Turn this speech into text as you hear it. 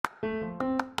On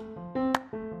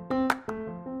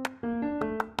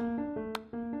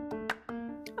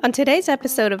today's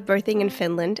episode of Birthing in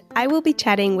Finland, I will be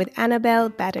chatting with Annabel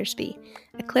Battersby,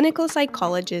 a clinical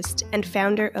psychologist and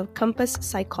founder of Compass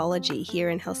Psychology here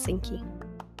in Helsinki.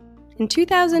 In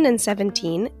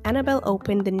 2017, Annabel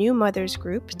opened the New Mothers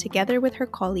Group together with her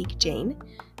colleague Jane,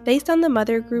 based on the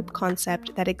mother group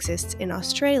concept that exists in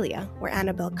Australia, where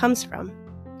Annabel comes from.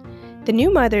 The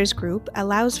New Mothers Group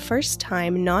allows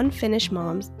first-time non-Finnish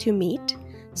moms to meet,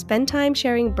 spend time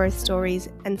sharing birth stories,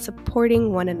 and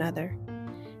supporting one another.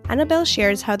 Annabel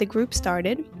shares how the group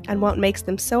started and what makes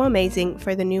them so amazing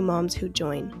for the new moms who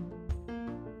join.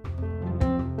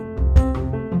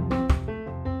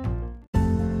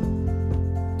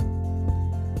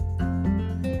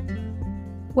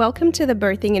 Welcome to the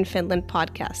Birthing in Finland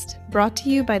podcast, brought to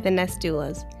you by the Nest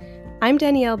Doulas. I'm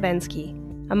Danielle Bensky,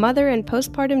 a mother and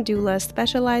postpartum doula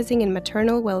specializing in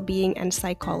maternal well-being and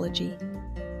psychology.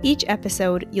 Each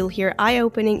episode, you'll hear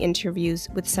eye-opening interviews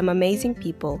with some amazing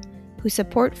people who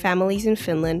support families in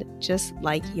Finland just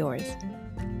like yours.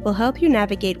 We'll help you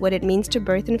navigate what it means to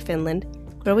birth in Finland,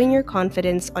 growing your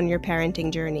confidence on your parenting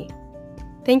journey.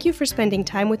 Thank you for spending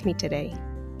time with me today.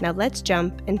 Now let's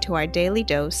jump into our daily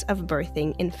dose of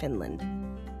birthing in Finland.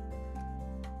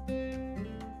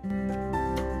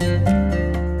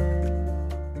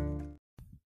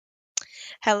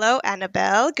 Hello,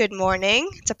 Annabel. Good morning.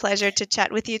 It's a pleasure to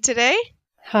chat with you today.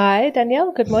 Hi,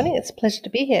 Danielle. Good morning. It's a pleasure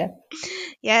to be here.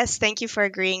 Yes, thank you for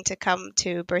agreeing to come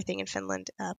to Birthing in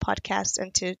Finland podcast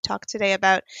and to talk today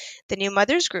about the New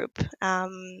Mothers Group.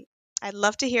 I'd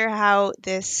love to hear how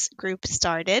this group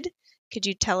started. Could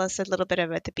you tell us a little bit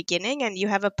about the beginning? And you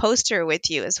have a poster with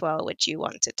you as well, which you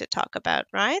wanted to talk about,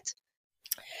 right?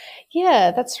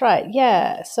 Yeah, that's right.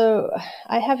 Yeah. So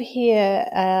I have here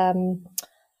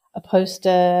a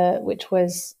poster which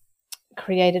was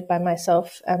created by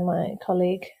myself and my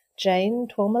colleague Jane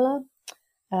Tuomala.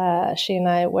 She and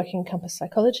I work in Compass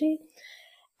Psychology,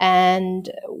 and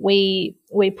we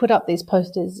put up these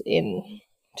posters in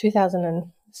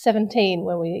 2017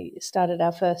 when we started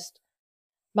our first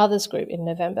mothers group in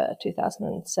November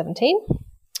 2017.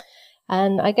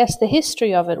 And I guess the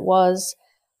history of it was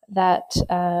that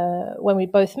when we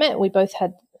both met, we both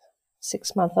had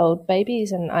 6-month-old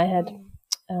babies, and I had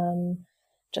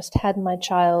just had my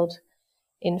child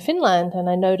in Finland, and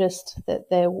I noticed that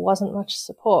there wasn't much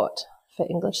support for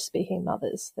English-speaking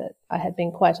mothers, that I had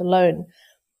been quite alone.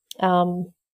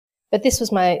 But this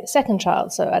was my second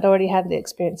child, so I'd already had the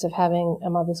experience of having a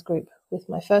mothers group with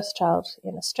my first child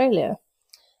in Australia.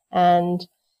 And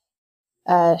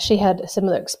she had a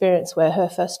similar experience where her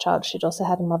first child, she'd also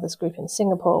had a mother's group in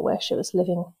Singapore where she was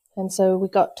living. And so we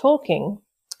got talking,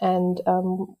 and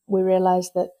we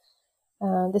realized that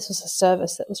this was a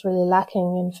service that was really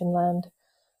lacking in Finland.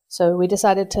 So we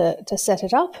decided to set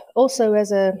it up, also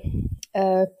as a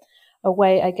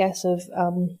way, I guess, of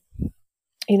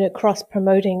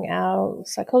cross-promoting our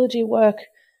psychology work,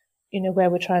 where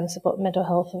we're trying to support mental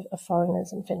health of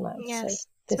foreigners in Finland. Yes, so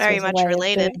it's very much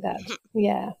related.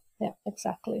 Yeah,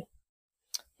 exactly.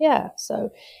 Yeah, so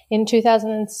in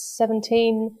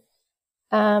 2017,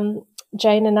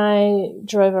 Jane and I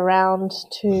drove around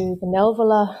to the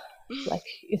Neuvola, like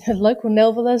local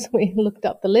Neuvolas. We looked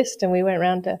up the list and we went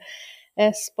around to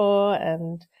Espoo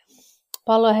and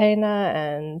Paloheina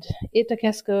and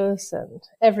Itäkeskus and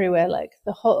everywhere, like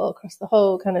across the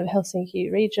whole kind of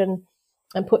Helsinki region,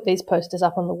 and put these posters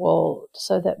up on the wall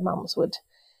so that mums would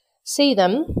see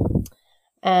them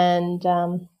and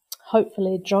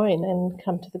hopefully join and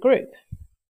come to the group.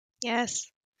 Yes.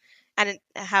 And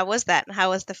how was that?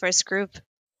 How was the first group?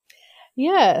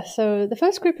 Yeah, so the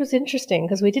first group was interesting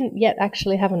because we didn't yet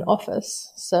actually have an office.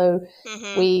 So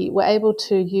we were able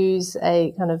to use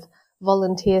a kind of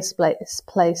volunteer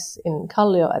place in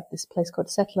Kallio at this place called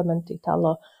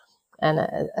Settlementitalo, and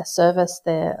a service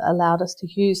there allowed us to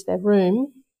use their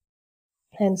room.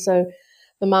 And so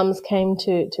the mums came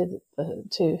to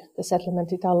the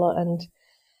Settlementitalo,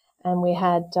 and we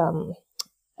had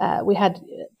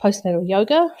postnatal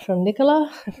yoga from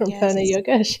Nicola from Perna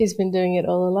Yoga. She's been doing it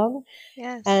all along.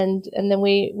 Yes. And then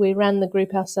we ran the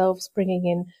group ourselves, bringing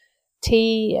in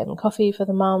tea and coffee for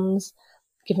the mums,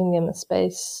 giving them a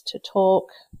space to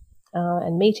talk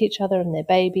and meet each other and their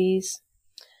babies.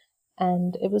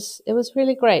 And it was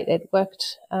really great. It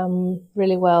worked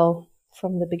really well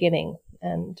from the beginning,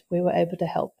 and we were able to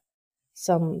help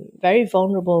some very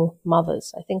vulnerable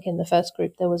mothers. I think in the first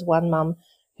group there was one mum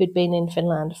who'd been in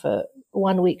Finland for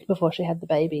 1 week before she had the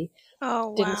baby. Oh,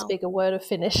 wow. Didn't speak a word of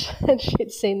Finnish, and she'd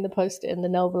seen the poster in the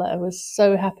Neuvola and was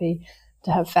so happy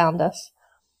to have found us.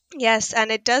 Yes,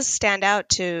 and it does stand out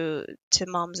to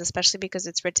moms, especially because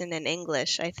it's written in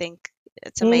English. I think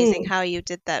it's amazing Mm, how you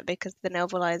did that because the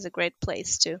Novella is a great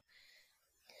place to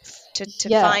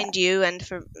yeah, find you, and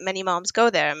for many moms go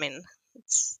there. I mean,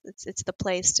 it's the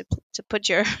place to put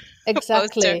your poster.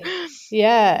 exactly.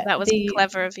 Yeah, That was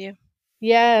clever of you.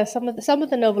 some of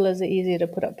the novellas are easier to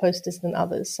put up posters than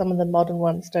others. Some of the modern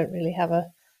ones don't really have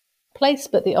a place,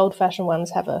 but the old-fashioned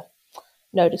ones have a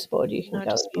notice board. You can go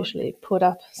Notice and board. usually put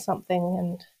up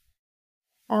something,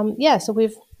 and yeah. So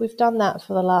we've done that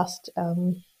for the last,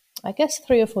 I guess,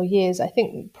 3 or 4 years. I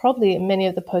think probably many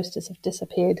of the posters have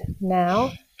disappeared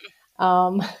now.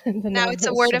 The Now it's a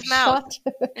novels word have of mouth.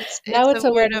 shut. It's Now a it's a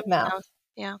word word of of mouth. mouth.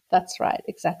 Yeah. That's right,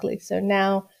 exactly. So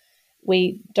now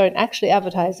we don't actually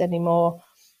advertise anymore.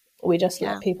 We just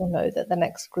Yeah. let people know that the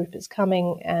next group is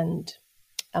coming, and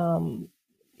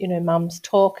mums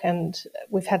talk. And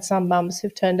we've had some mums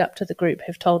who've turned up to the group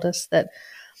who've told us that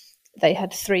they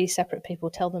had 3 separate people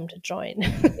tell them to join.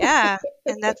 Yeah.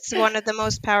 And that's one of the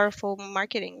most powerful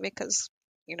marketing because,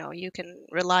 you can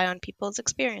rely on people's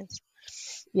experience.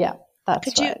 Yeah, that's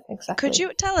Could you right, could exactly.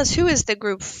 you tell us who is the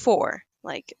group for?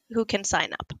 Like who can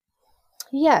sign up?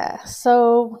 Yeah,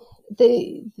 so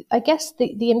I guess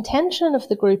the intention of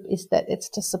the group is that it's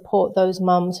to support those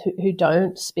mums who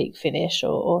don't speak Finnish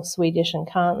or Swedish and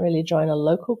can't really join a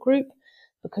local group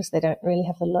because they don't really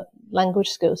have the language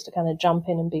skills to kind of jump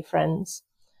in and be friends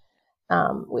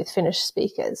with Finnish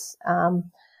speakers.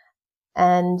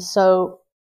 And so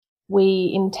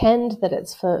we intend that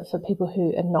it's for people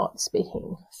who are not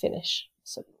speaking Finnish.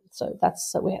 So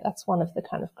that's one of the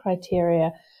kind of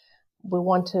criteria. We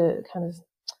want to kind of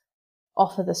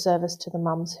offer the service to the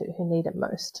mums who need it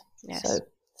most. Yes.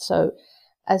 So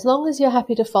as long as you're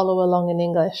happy to follow along in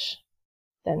English,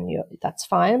 then that's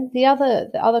fine. The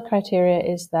other criteria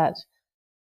is that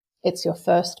it's your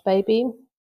first baby,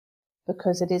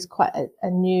 because it is quite a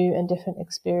new and different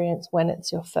experience when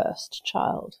it's your first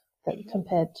child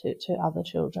compared to other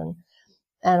children.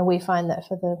 And we find that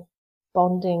for the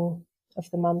bonding of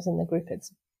the mums in the group,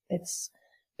 it's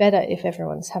better if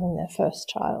everyone's having their first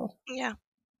child. Yeah.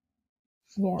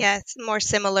 Yeah. Yeah, it's more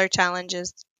similar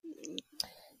challenges.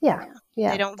 Yeah. Yeah. They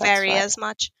Yeah. don't That's vary right. as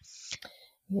much.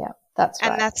 Yeah. That's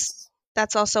And right.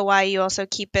 that's also why you also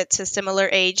keep it to similar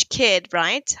age kid,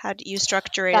 right? How do you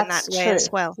structure it in that That's way as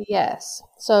true. well? Yes.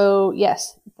 So,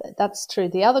 yes, that's true.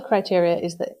 The other criteria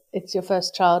is that it's your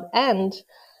first child and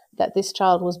that this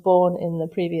child was born in the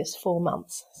previous 4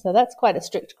 months. So that's quite a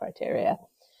strict criteria.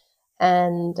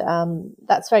 And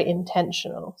that's very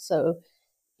intentional. So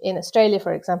in Australia,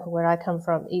 for example, where I come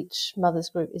from, each mother's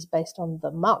group is based on the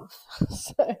month.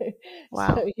 so,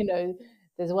 Wow.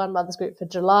 there's one mother's group for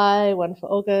July, one for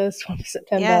August, one for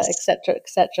September, Yes.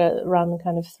 etc., run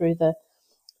kind of through the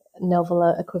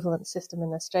Novella equivalent system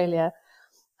in Australia.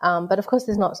 But of course,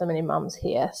 there's not so many mums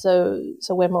here, so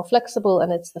we're more flexible,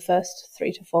 and it's the first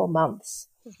 3 to 4 months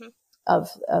Hmm.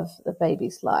 of the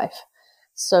baby's life.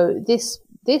 So this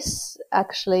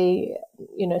actually,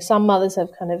 some mothers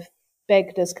have kind of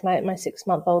begged us, "Can my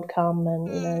 6-month-old come?"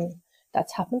 And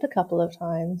that's happened a couple of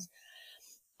times.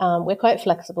 We're quite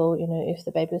flexible, if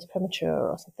the baby was premature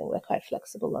or something, we're quite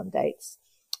flexible on dates.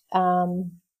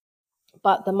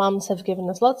 But the mums have given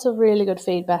us lots of really good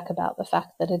feedback about the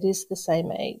fact that it is the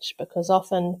same age, because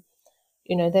often,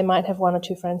 they might have 1 or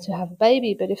 2 friends who have a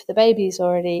baby, but if the baby's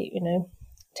already,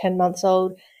 10 months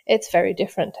old, it's very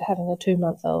different to having a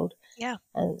 2-month-old. Yeah.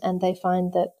 And they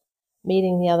find that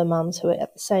meeting the other mums who are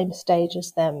at the same stage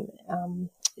as them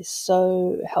is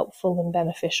so helpful and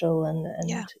beneficial, and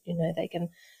Yeah. they can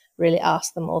really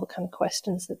ask them all the kind of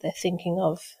questions that they're thinking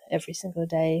of every single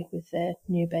day with their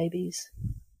new babies.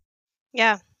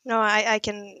 Yeah. No, I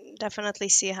can definitely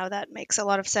see how that makes a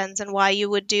lot of sense and why you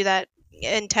would do that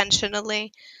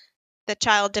intentionally. The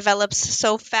child develops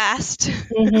so fast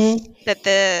Mm-hmm. that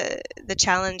the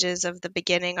challenges of the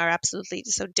beginning are absolutely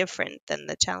so different than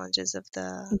the challenges of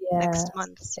the Yeah, next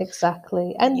months.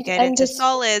 exactly. And you get And into this,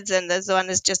 solids, and this one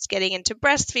is just getting into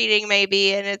breastfeeding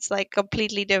maybe, and it's like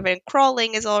completely different.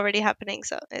 Crawling is already happening,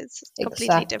 so it's completely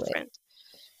exactly, different.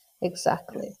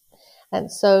 exactly. And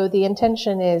so the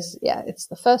intention is, yeah, it's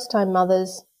the first time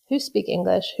mothers who speak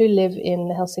English who live in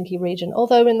the Helsinki region.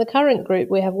 Although in the current group,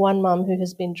 we have one mum who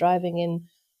has been driving in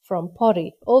from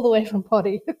Pori, all the way from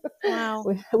Pori. Wow.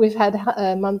 We've had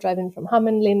a mum driving from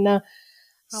Hämeenlinna.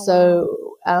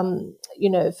 Oh, wow.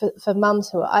 So, for mums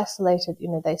who are isolated,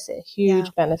 they see a Yeah,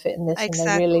 huge benefit in this, and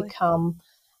they really exactly. come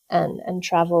and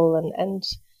travel and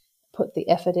put the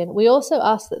effort in. We also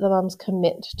ask that the mums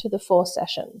commit to the 4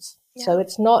 sessions. Yeah. So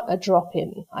it's not a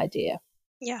drop-in idea.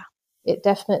 Yeah.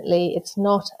 It's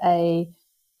not a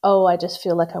oh, I just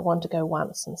feel like I want to go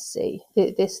once and see.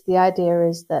 The idea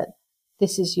is that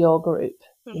this is your group.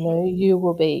 Mm-hmm. You know, you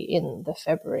will be in the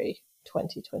February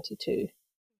 2022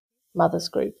 mothers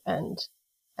group, and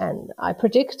I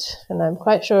predict, and I'm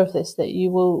quite sure of this, that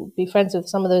you will be friends with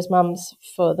some of those mums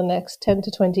for the next 10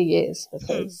 to 20 years,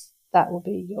 because that will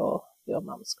be your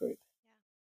mums group.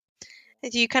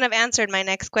 You kind of answered my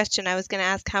next question. I was going to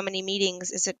ask, how many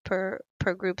meetings is it per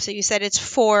group? So you said it's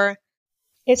 4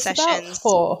 sessions. About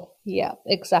 4. Yeah,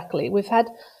 exactly. We've had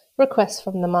requests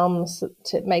from the mums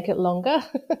to make it longer.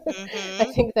 Mm-hmm. I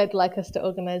think they'd like us to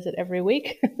organize it every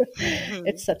week.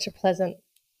 It's such a pleasant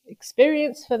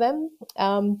experience for them.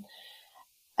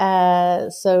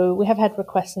 So we have had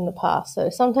requests in the past.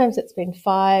 So sometimes it's been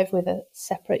 5 with a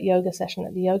separate yoga session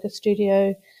at the yoga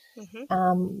studio.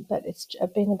 Mm-hmm. But it's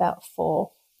been about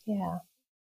 4. Yeah.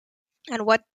 And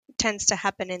what tends to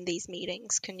happen in these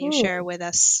meetings? Can you share with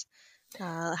us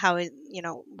how,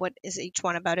 what is each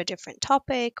one about, a different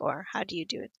topic, or how do you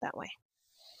do it that way?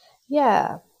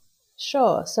 Yeah,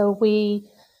 sure. So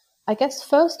I guess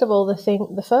first of all,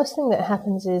 the first thing that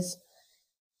happens is,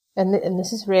 and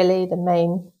this is really the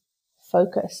main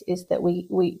focus, is that we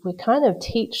kind of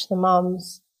teach the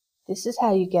mums, this is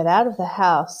how you get out of the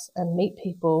house and meet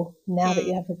people now that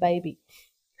you have a baby,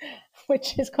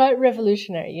 which is quite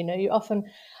revolutionary. You know, you often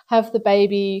have the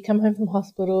baby, you come home from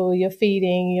hospital, you're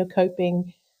feeding, you're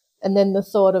coping, and then the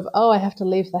thought of, oh, I have to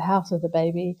leave the house with the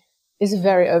baby is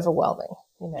very overwhelming.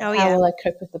 You know, how will I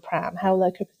cope with the pram? How will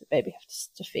I cope with the baby I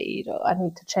have to feed? Or I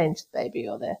need to change the baby,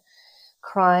 or they're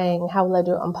crying. How will I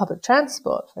do it on public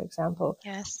transport, for example?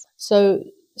 Yes. So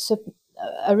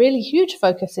a really huge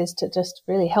focus is to just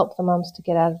really help the mums to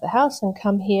get out of the house and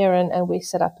come here, and we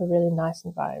set up a really nice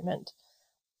environment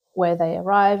where they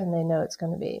arrive and they know it's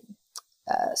going to be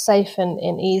safe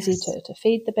and easy to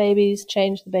feed the babies,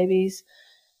 change the babies,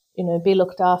 you know, be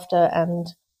looked after, and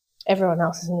everyone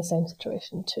else is in the same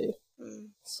situation too.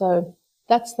 So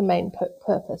that's the main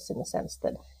purpose, in a sense,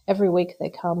 that every week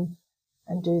they come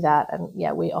and do that. And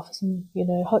yeah, we offer some, you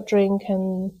know, hot drink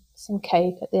and some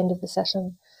cake at the end of the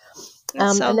session.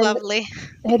 That's so lovely.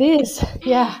 It is,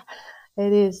 yeah,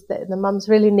 it is. The mums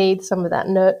really need some of that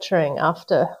nurturing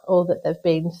after all that they've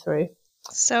been through.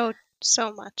 So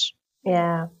much.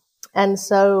 Yeah. And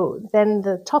so then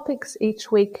the topics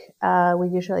each week, we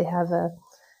usually have a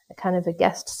kind of a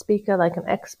guest speaker, like an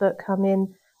expert, come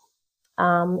in.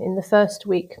 In the first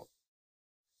week,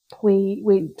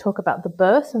 we talk about the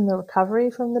birth and the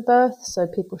recovery from the birth. So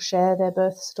people share their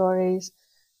birth stories.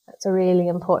 That's a really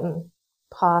important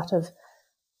part of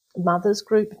mothers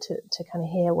group, to kind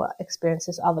of hear what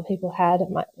experiences other people had. It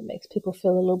makes people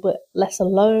feel a little bit less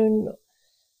alone.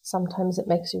 Sometimes it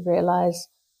makes you realize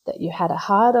that you had a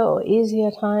harder or easier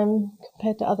time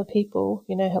compared to other people.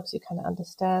 You know, helps you kind of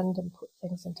understand and put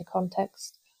things into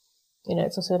context. You know,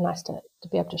 it's also nice to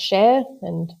be able to share,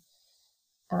 and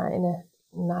in a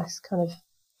nice kind of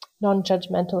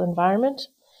non-judgmental environment.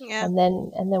 Yeah. And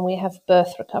then we have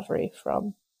birth recovery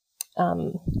from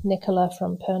Nicola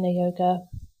from Purna Yoga,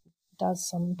 does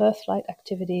some birth light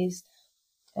activities,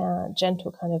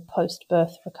 gentle kind of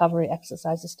post-birth recovery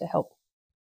exercises to help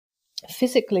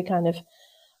physically kind of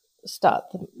start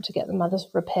to get the mothers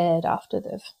repaired after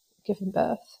they've given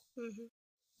birth. Mm-hmm.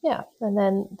 Yeah, and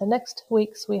then the next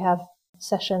weeks we have a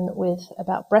session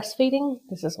about breastfeeding.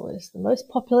 This is always the most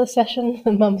popular session.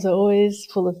 The mums are always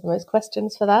full of the most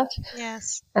questions for that.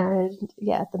 Yes. And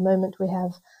yeah, at the moment we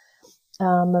have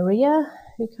Maria,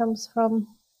 who comes from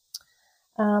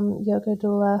Yoga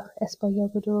Doula, Espo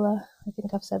Yoga Doula. I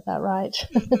think I've said that right.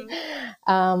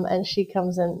 Mm-hmm. And she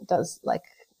comes and does like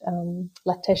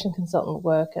lactation consultant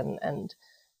work, and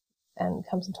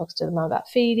comes and talks to the mum about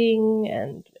feeding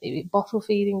and bottle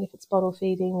feeding, if it's bottle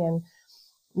feeding, and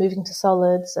moving to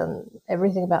solids and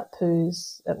everything about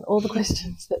poos and all the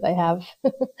questions that they have.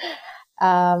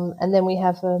 And then we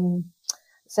have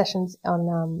sessions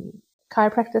on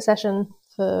chiropractor session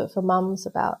for mums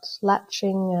about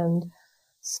latching and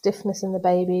stiffness in the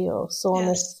baby, or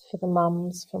soreness for the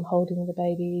mums from holding the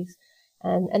babies.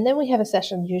 And then we have a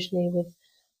session usually with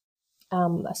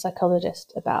a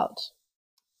psychologist about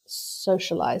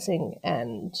socializing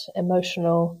and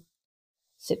emotional,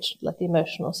 like the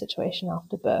emotional situation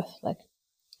after birth, like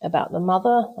about the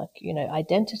mother, like, you know,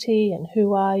 identity and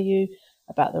who are you,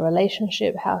 about the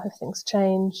relationship, how have things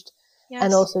changed,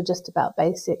 and also just about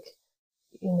basic,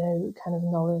 you know, kind of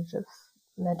knowledge of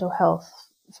mental health,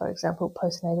 for example,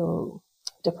 postnatal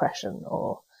depression,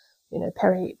 or, you know,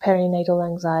 perinatal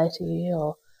anxiety,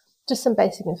 or just some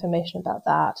basic information about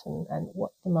that, and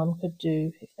what the mum could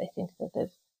do if they think that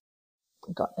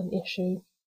they've got an issue.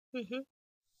 Mm-hmm.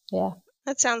 Yeah.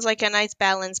 That sounds like a nice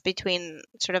balance between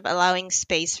sort of allowing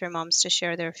space for moms to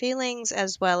share their feelings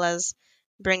as well as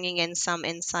bringing in some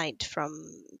insight from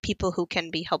people who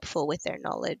can be helpful with their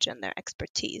knowledge and their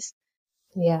expertise.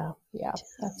 Yeah,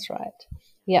 that's right.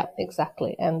 Yeah,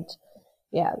 exactly. And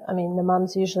yeah, I mean, the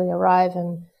mums usually arrive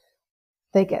and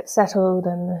they get settled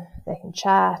and they can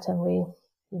chat, and we,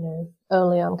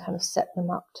 early on kind of set them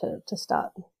up to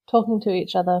start talking to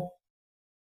each other,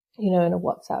 in a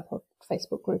WhatsApp or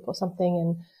Facebook group or something,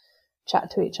 and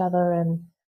chat to each other.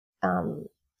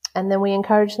 And then we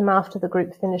encourage them after the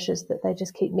group finishes that they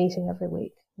just keep meeting every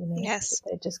week, Yes.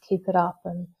 that they just keep it up,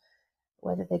 and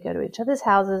whether they go to each other's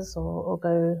houses or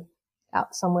go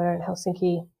out somewhere in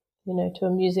Helsinki, to a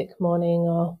music morning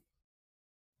or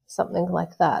something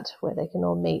like that, where they can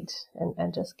all meet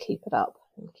and just keep it up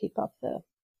and keep up the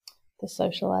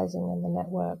socializing and the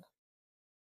network.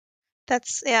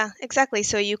 That's, yeah, exactly.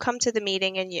 So you come to the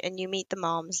meeting and you meet the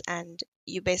moms, and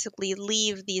you basically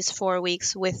leave these 4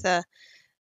 weeks with a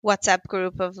WhatsApp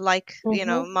group of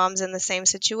moms in the same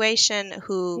situation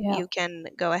who you can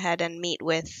go ahead and meet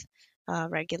with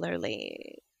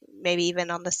regularly, maybe even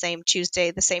on the same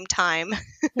Tuesday, the same time.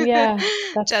 Yeah,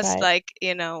 that's Just right.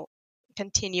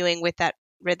 continuing with that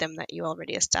rhythm that you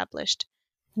already established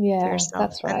for Yeah, yourself.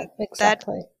 that's right. And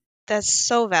Exactly. that's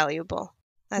so valuable.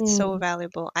 That's so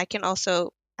valuable. I can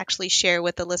also actually share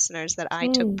with the listeners that I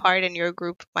took part in your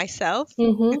group myself.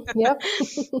 Yep.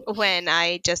 When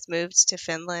I just moved to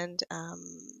Finland.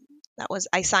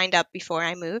 I signed up before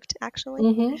I moved,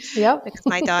 actually, Yep. because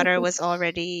my daughter was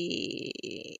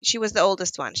she was the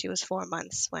oldest one. She was 4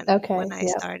 months Okay. when I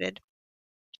Yep. started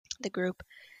the group.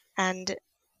 And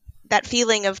that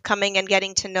feeling of coming and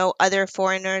getting to know other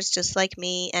foreigners just like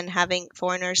me and having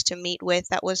foreigners to meet with,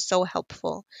 that was so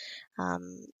helpful.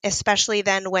 Especially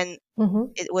then when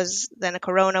a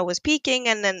corona was peaking,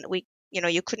 and then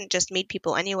you couldn't just meet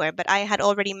people anywhere, but I had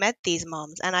already met these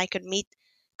moms and I could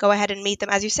go ahead and meet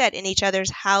them, as you said, in each other's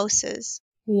houses.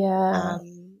 Yeah,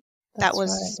 That that's right.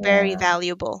 was very Yeah.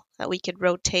 valuable, that we could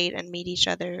rotate and meet each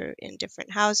other in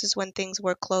different houses when things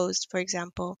were closed, for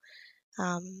example.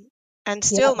 And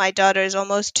still, Yep. my daughter is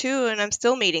almost 2, and I'm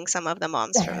still meeting some of the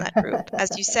moms from that group.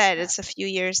 As you said, it's a few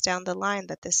years down the line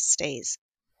that this stays.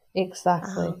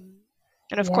 Exactly.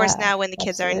 And of course, Yeah, now when the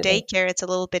kids are in absolutely. daycare, it's a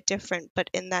little bit different.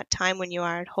 But in that time when you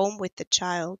are at home with the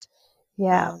child,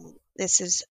 Yeah. this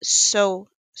is so,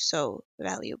 so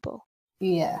valuable.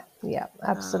 Yeah. Yeah.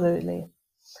 Um, Absolutely.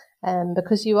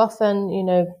 Because you often,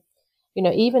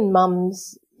 even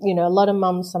mums, a lot of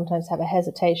mums sometimes have a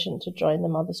hesitation to join the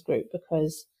mothers group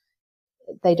because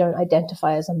they don't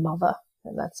identify as a mother.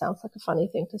 And that sounds like a funny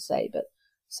thing to say, but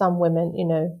some women,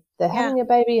 they're yeah, having a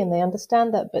baby and they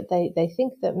understand that, but they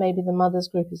think that maybe the mothers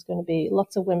group is going to be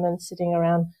lots of women sitting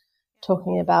around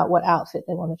talking about what outfit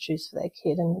they want to choose for their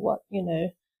kid and what,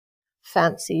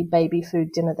 fancy baby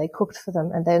food dinner they cooked for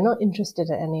them. And they're not interested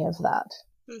in any of that,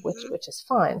 which is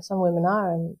fine. Some women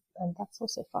are, and that's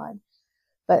also fine.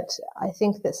 But I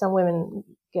think that some women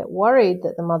get worried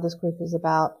that the mothers group is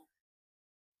about,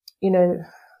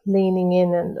 leaning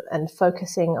in and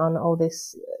focusing on all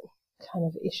this kind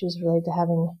of issues related to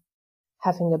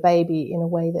having a baby in a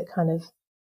way that kind of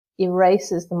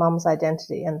erases the mum's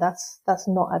identity. And that's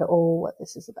not at all what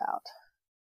this is about.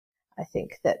 I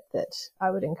think that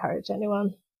I would encourage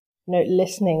anyone,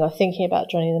 listening or thinking about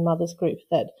joining the mothers group,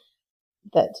 that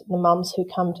the mums who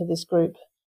come to this group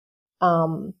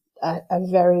are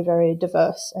very, very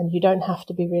diverse, and you don't have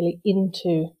to be really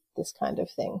into this kind of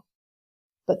thing.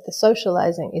 But the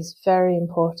socializing is very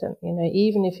important.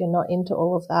 Even if you're not into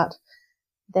all of that,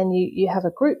 then you have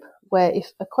a group where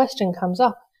if a question comes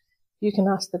up, you can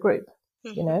ask the group,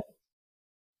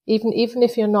 even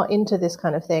if you're not into this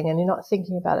kind of thing and you're not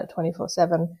thinking about it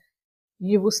 24/7,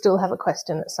 you will still have a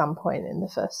question at some point in the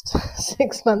first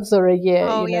 6 months or a year.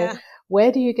 Oh, yeah.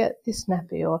 Where do you get this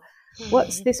nappy, or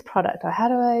what's this product, or how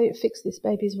do I fix this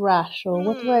baby's rash, or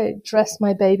what do I dress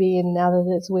my baby in now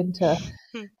that it's winter?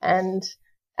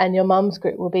 And your mum's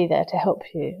group will be there to help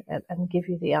you and give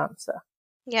you the answer.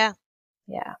 Yeah.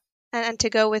 Yeah. And to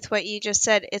go with what you just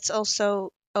said, it's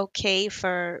also okay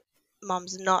for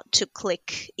moms not to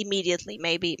click immediately.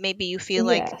 Maybe you feel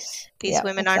like these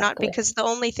women are not, because the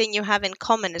only thing you have in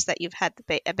common is that you've had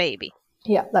a baby.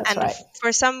 Yeah, that's right.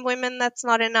 For some women, that's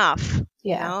not enough,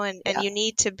 Yeah. and you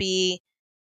need to be,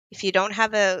 if you don't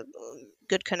have a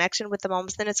good connection with the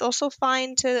moms, then it's also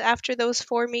fine to, after those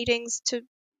 4 meetings, to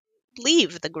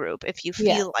leave the group if you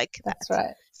feel like that. That's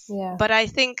right. Yeah. But I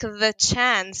think the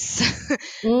chance,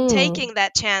 taking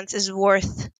that chance is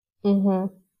worth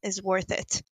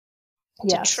it.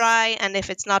 to Yes. try, and if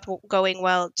it's not going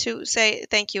well, to say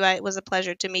thank you, it was a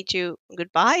pleasure to meet you,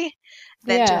 goodbye,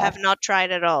 than to have Yeah. not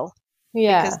tried at all,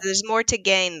 because Yeah. there's more to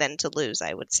gain than to lose,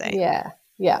 I would say. Yeah.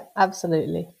 Yeah.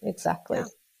 Absolutely. Yeah. Exactly.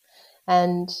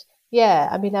 And yeah,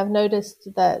 I mean, I've noticed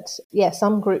that, yeah,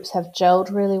 some groups have gelled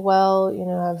really well.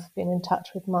 I've been in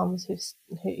touch with mums who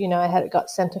I got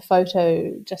sent a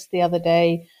photo just the other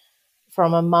day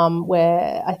from a mum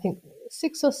where I think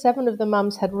 6 or 7 of the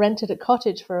mums had rented a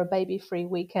cottage for a baby-free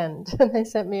weekend. And they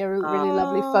sent me a really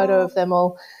lovely photo Oh, of them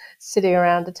all sitting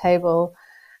around a table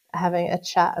having a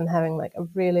chat and having like a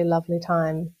really lovely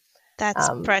time. that's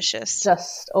precious.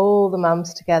 Just all the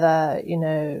mums together,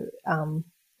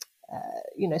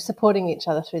 supporting each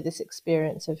other through this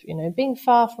experience of, being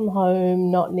far from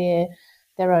home, not near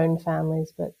their own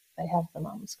families, but they have the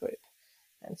mums group.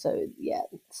 And so, yeah,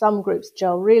 some groups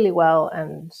gel really well,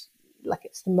 and like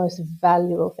it's the most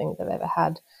valuable thing they've ever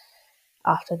had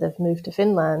after they've moved to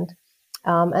Finland.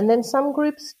 And then some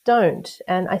groups don't.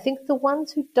 And I think the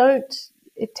ones who don't,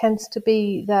 it tends to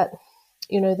be that,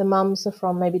 the mums are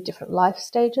from maybe different life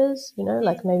stages,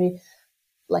 like maybe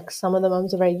like some of the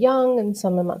mums are very young and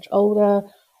some are much older,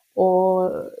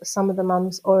 or some of the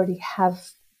mums already have,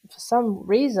 for some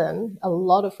reason, a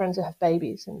lot of friends who have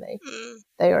babies, and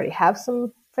they already have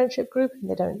some friendship group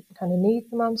and they don't kind of need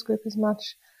the mums group as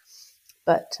much.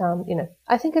 But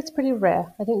I think it's pretty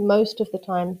rare. I think most of the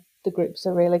time the groups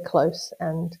are really close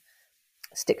and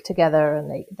stick together,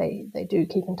 and they do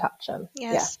keep in touch, and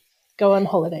Yes. go on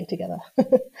holiday together.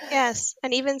 Yes.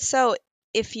 And even so,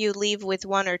 if you leave with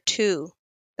one or two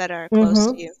that are close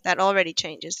to Mm-hmm. you, that already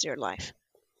changes your life.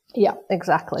 Yeah,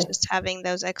 exactly. Just having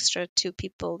those extra two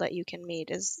people that you can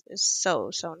meet is so,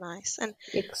 so nice. And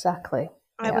Exactly.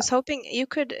 I Yeah. was hoping you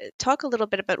could talk a little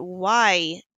bit about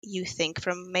why you think,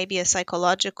 from maybe a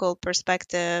psychological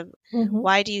perspective, Mm-hmm.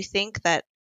 why do you think that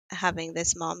having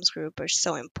this moms group is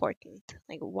so important?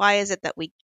 Like, why is it that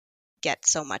we get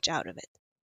so much out of it?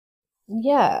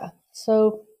 Yeah.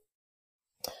 So,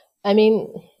 I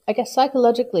mean, I guess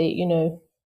psychologically,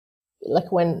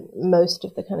 like when most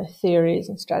of the kind of theories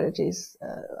and strategies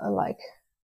are like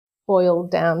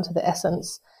boiled down to the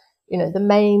essence, the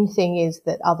main thing is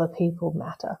that other people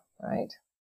matter, right?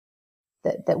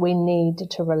 That we need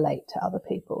to relate to other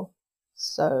people.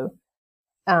 So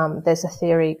there's a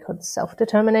theory called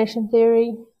self-determination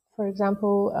theory, for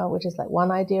example, which is like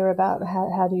one idea about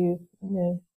how do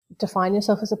you define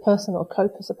yourself as a person or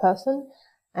cope as a person.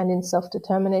 And in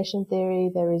self-determination theory,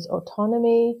 there is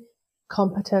autonomy,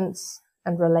 competence,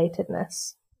 and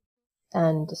relatedness.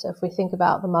 And so if we think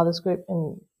about the mothers group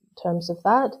in terms of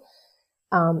that,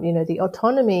 the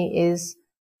autonomy is,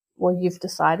 well, you've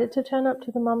decided to turn up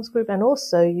to the mums group, and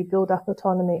also you build up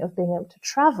autonomy of being able to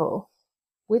travel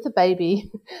with a baby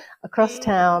across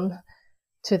town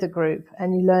to the group,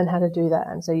 and you learn how to do that.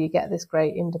 And so you get this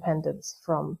great independence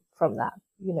from that,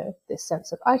 this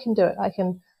sense of I can do it.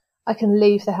 I can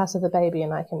leave the house of the baby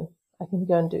and I can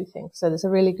go and do things. So there's a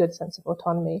really good sense of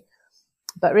autonomy.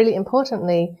 But really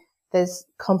importantly, there's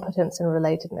competence and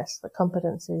relatedness. The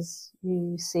competence is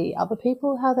you see other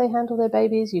people, how they handle their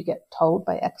babies. You get told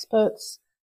by experts,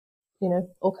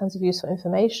 all kinds of useful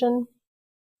information.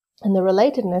 And the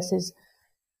relatedness is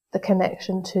the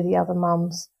connection to the other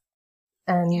mums.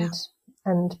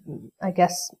 And I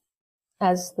guess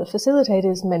as the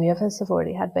facilitators, many of us have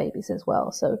already had babies as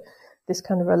well. So this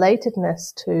kind of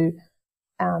relatedness to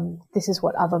this is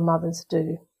what other mothers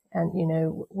do. And,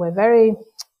 we're very,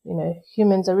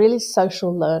 humans are really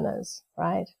social learners,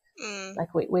 right?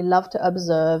 Like we love to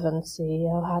observe and see,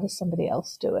 how does somebody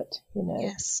else do it,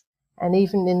 Yes. And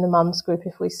even in the mums group,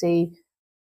 if we see,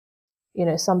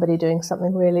 somebody doing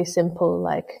something really simple,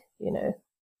 like,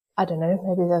 I don't know,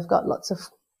 maybe they've got lots of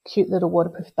cute little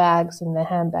waterproof bags in their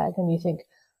handbag, and you think,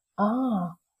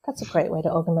 that's a great way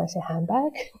to organize your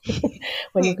handbag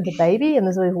when you've got a baby and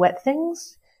there's always wet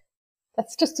things.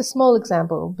 That's just a small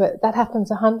example, but that happens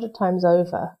 100 times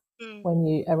over when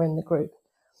you are in the group.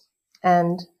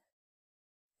 And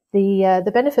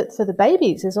the benefit for the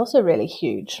babies is also really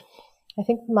huge. I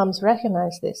think the mums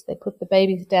recognize this. They put the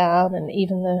babies down, and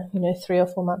even the 3 or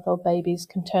 4 month old babies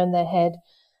can turn their head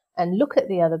and look at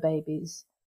the other babies,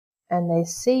 and they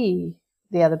see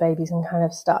the other babies and kind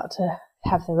of start to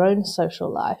have their own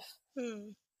social life.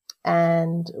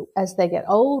 And as they get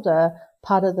older,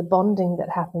 part of the bonding that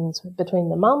happens between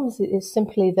the mums is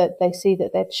simply that they see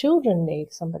that their children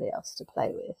need somebody else to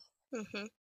play with.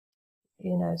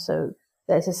 So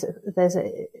there's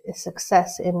a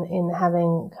success in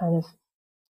having kind of,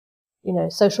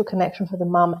 social connection for the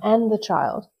mum and the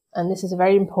child. And this is a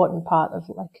very important part of,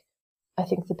 like, I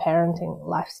think, the parenting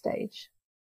life stage.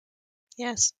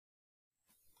 Yes.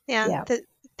 Yeah. Yeah.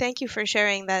 Thank you for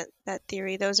sharing that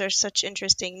theory. Those are such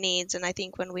interesting needs, and I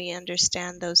think when we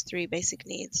understand those three basic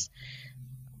needs,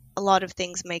 a lot of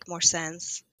things make more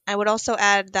sense. I would also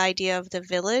add the idea of the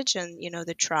village and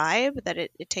the tribe, that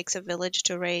it takes a village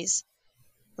to raise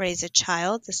a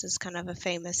child. This is kind of a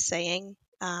famous saying.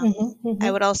 Mm-hmm, I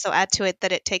mm-hmm, would also add to it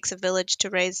that it takes a village to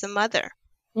raise a mother.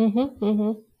 mm-hmm,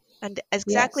 mm-hmm. And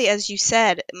exactly Yes. as you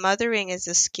said, mothering is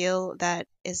a skill that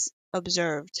is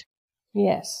observed.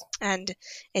 Yes. And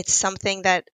it's something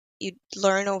that you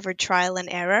learn over trial and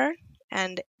error.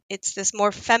 And it's this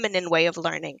more feminine way of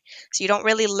learning. So you don't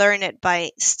really learn it by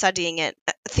studying it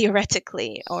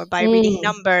theoretically, or by reading Mm,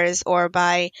 numbers, or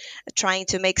by trying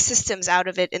to make systems out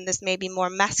of it in this maybe more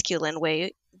masculine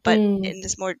way, but mm, in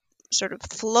this more sort of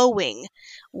flowing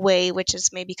way, which is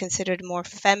maybe considered more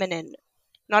feminine.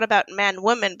 Not about man,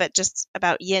 woman, but just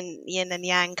about yin and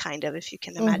yang, kind of, if you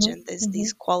can mm-hmm, imagine mm-hmm.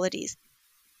 these qualities.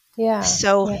 Yeah.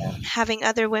 So Yeah. having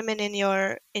other women in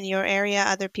your area,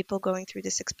 other people going through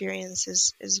this experience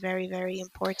is very, very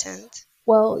important.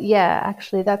 Well, yeah,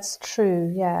 actually, that's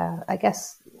true. Yeah. I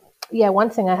guess, yeah, one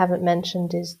thing I haven't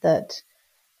mentioned is that,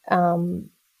 um,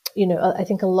 I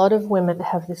think a lot of women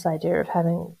have this idea of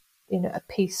having, a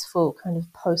peaceful kind of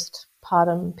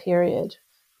postpartum period,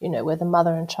 where the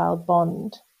mother and child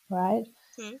bond, right?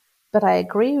 Mm, But I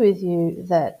agree with you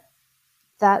that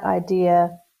that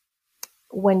idea,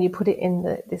 when you put it in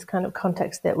this kind of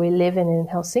context that we live in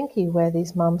Helsinki, where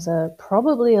these mums are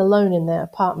probably alone in their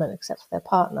apartment except for their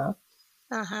partner,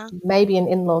 uh-huh. maybe an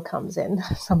in-law comes in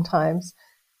sometimes,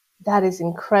 that is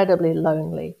incredibly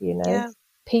lonely. Yeah.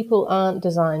 People aren't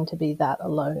designed to be that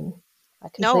alone. I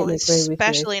No, completely agree with you.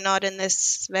 especially not in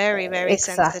this very, very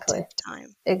Exactly. sensitive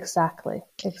time. Exactly.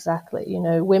 Exactly.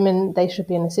 Women, they should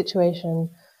be in a situation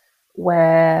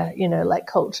where, like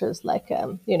cultures like,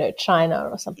 China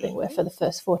or something, where Hmm. for the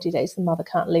first 40 days the mother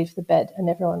can't leave the bed and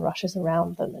everyone rushes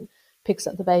around them and picks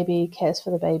up the baby, cares for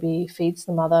the baby, feeds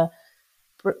the mother,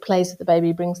 plays with the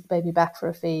baby, brings the baby back for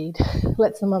a feed,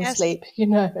 lets the mum Yes. sleep.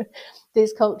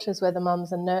 These cultures where the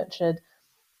mums are nurtured,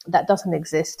 that doesn't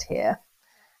exist here.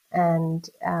 And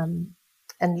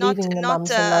Not leaving the not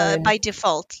mums alone. by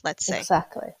default, let's say.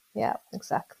 Exactly. Yeah,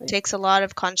 exactly. Takes a lot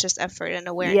of conscious effort and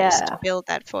awareness to Yeah, build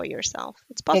that for yourself.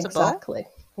 It's possible. exactly.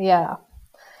 Yeah.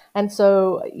 And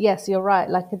so, yes, you're right.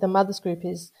 Like the mothers group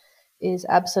is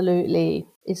absolutely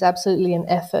an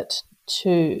effort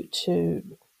to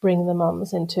bring the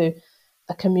mums into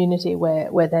a community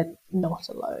where they're not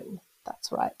alone.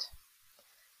 That's right.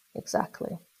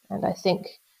 Exactly. And I think,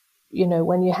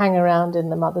 when you hang around in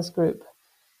the mothers group,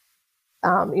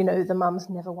 the mums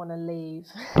never want to leave.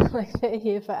 Like they're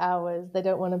here for hours. They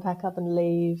don't want to pack up and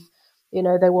leave.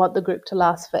 They want the group to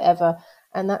last forever.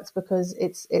 And that's because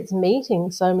it's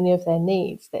meeting so many of their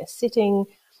needs. They're sitting,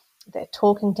 they're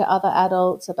talking to other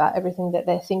adults about everything that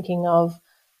they're thinking of.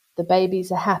 The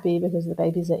babies are happy because the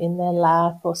babies are in their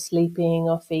lap or sleeping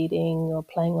or feeding or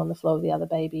playing on the floor with the other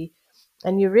baby.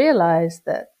 And you realize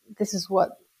that this is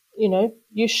what,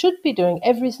 you should be doing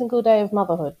every single day of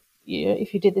motherhood.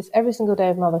 If you did this every single day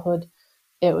of motherhood,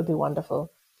 it would be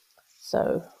wonderful.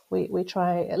 So we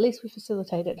try, at least we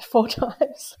facilitate it 4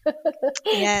 times.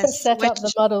 Yes, Set up the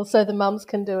which model so the mums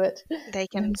can do it they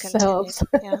can continue. themselves.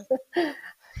 Yeah.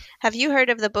 Have you heard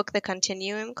of the book The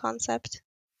Continuum Concept?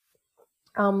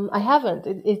 I haven't.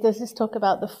 Does this talk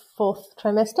about the fourth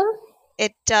trimester?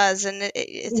 It does, and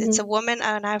it's a Mm-hmm. woman,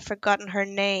 and I've forgotten her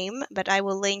name, but I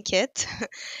will link it.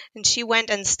 And she went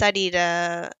and studied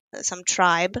some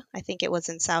tribe, I think it was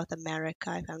in South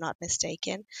America, if I'm not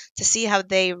mistaken, to see how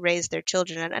they raise their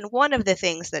children. And one of the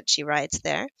things that she writes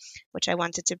there, which I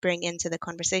wanted to bring into the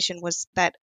conversation, was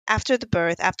that after the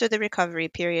birth, after the recovery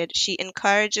period, she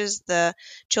encourages the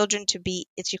children to be,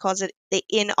 she calls it the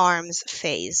in arms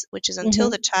phase, which is until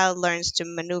the Mm-hmm. child learns to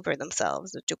maneuver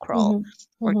themselves, to crawl,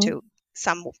 Mm-hmm. or Mm-hmm. to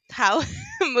somehow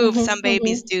move. Some Mm-hmm.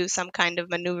 babies Mm-hmm. do some kind of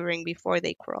maneuvering before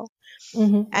they crawl.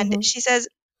 Mm-hmm. And Mm-hmm. she says,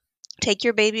 take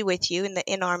your baby with you in the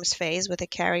in arms phase with a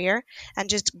carrier and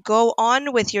just go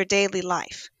on with your daily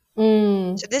life.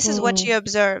 So this is what she Mm-hmm.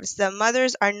 observes. The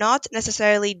mothers are not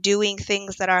necessarily doing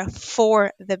things that are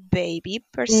for the baby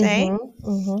per se, Mm-hmm.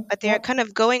 Mm-hmm. but they're Yep. kind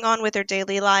of going on with their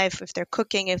daily life, if they're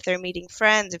cooking, if they're meeting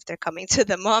friends, if they're coming to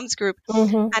the moms group.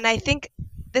 Mm-hmm. And I think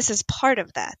this is part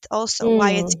of that also,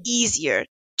 why it's Mm. easier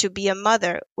to be a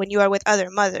mother when you are with other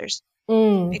mothers,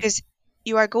 Mm. because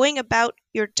you are going about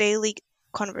your daily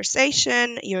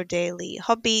conversation, your daily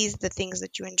hobbies, the things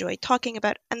that you enjoy talking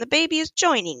about, and the baby is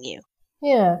joining you.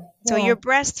 Yeah. So Yeah. you're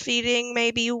breastfeeding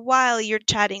maybe while you're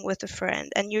chatting with a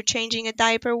friend, and you're changing a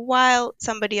diaper while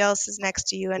somebody else is next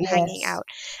to you and hanging Yes. out.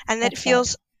 And that That's right.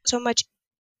 feels so much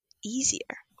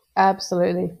easier.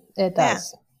 Absolutely. It Yeah,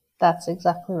 does. That's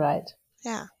exactly right.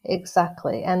 yeah.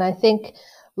 Exactly. And I think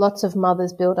lots of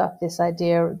mothers build up this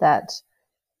idea that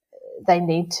they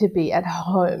need to be at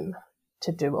home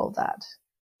to do all that.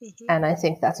 Hmm. And I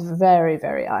think that's very,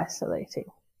 very isolating.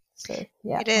 So,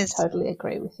 yeah, It I is. totally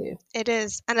agree with you. It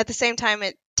is. And at the same time,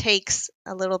 it takes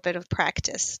a little bit of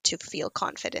practice to feel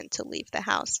confident to leave the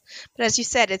house. But as you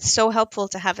said, it's so helpful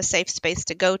to have a safe space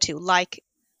to go to, like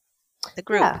the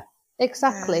group. Yeah,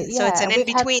 exactly. So it's Yeah, an we've had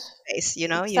in-between space, you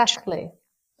know? exactly.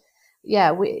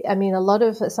 Yeah, I mean, a lot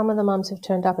of some of the mums who've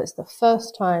turned up, it's the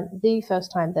first time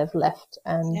they've left.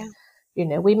 And,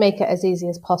 Yeah. we make it as easy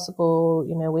as possible.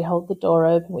 We hold the door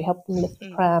open, we help them lift the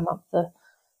Mm, pram up the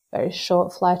very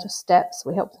short flight of steps.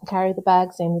 We help them carry the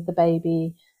bags in with the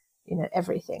baby,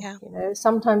 everything. yeah,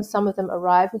 Sometimes some of them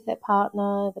arrive with their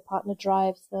partner, the partner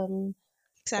drives them,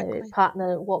 the exactly.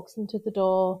 partner walks them to the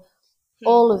door. Mm,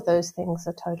 All of those things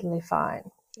are totally fine.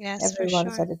 yes, for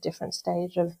Everyone's sure. at a different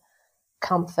stage of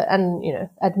comfort. And,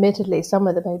 admittedly, some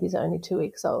of the babies are only 2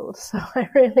 weeks old. So I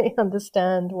really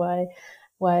understand why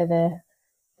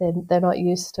they're not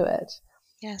used to it.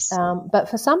 Yes. But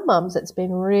for some mums, it's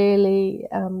been really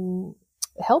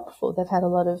helpful. They've had a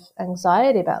lot of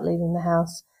anxiety about leaving the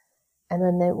house, and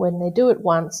when they do it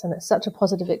once, and it's such a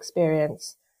positive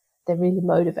experience, they're really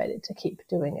motivated to keep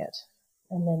doing it,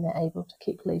 and then they're able to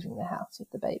keep leaving the house with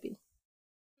the baby.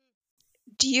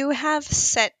 Do you have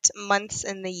set months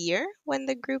in the year when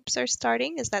the groups are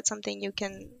starting? Is that something you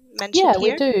can mention Yeah, we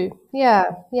here? do.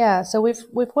 Yeah. So we've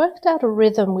worked out a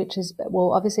rhythm, which is,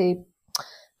 well, obviously,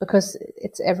 because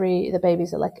the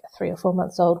babies are like 3 or 4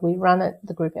 months old. We run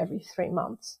the group every 3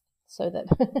 months, so that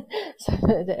so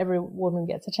that every woman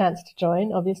gets a chance to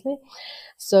join, obviously.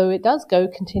 So it does go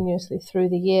continuously through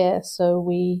the year. So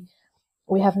we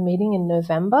have a meeting in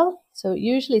November. So it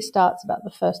usually starts about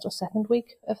the first or second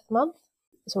week of the month.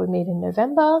 So we meet in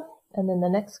November, and then the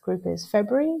next group is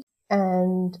February,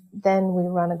 and then we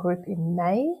run a group in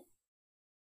May,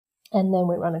 and then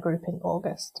we run a group in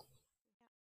August.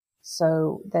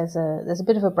 So there's a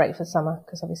bit of a break for summer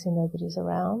because obviously nobody's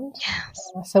around.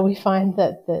 Yes. So we find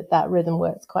that rhythm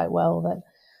works quite well. That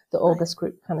the Nice. August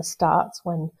group kind of starts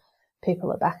when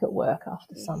people are back at work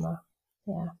after Mhm. summer.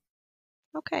 Yeah.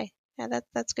 Okay. Yeah,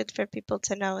 that's good for people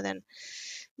to know. Then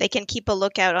they can keep a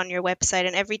lookout on your website,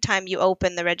 and every time you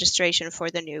open the registration for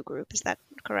the new group, is that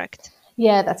correct?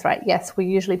 Yeah, that's right. Yes, we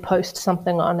usually post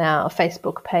something on our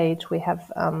Facebook page. We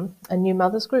have a new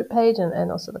mothers group page,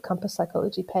 and also the Compass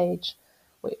Psychology page.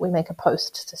 We make a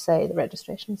post to say the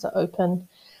registrations are open.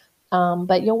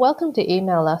 But you're welcome to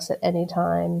email us at any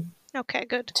time Okay,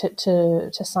 good. to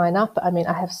sign up. I mean,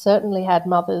 I have certainly had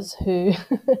mothers who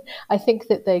I think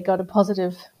that they got a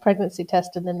positive pregnancy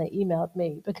test and then they emailed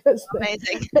me because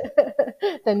Amazing.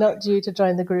 they're not due to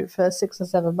join the group for 6 or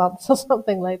 7 months or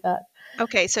something like that.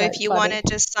 Okay, so if Quite you want funny. to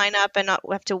just sign up and not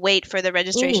have to wait for the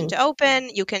registration Mm. to open,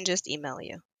 you can just email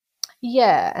you.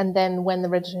 Yeah, and then when the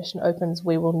registration opens,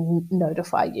 we will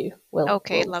notify you.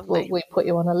 Okay, lovely. We put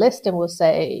you on a list and we'll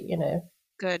say,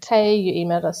 Good. hey, you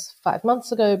emailed us 5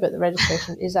 months ago, but the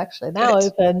registration is actually now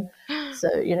Good. open. So,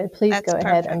 please That's go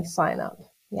ahead and perfect. sign up.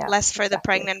 Yeah, Less for the exactly.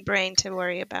 pregnant brain to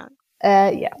worry about.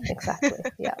 Yeah, exactly.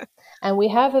 Yeah. And we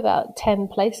have about 10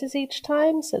 places each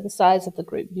time. So the size of the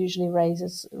group usually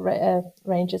ranges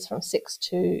from 6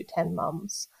 to 10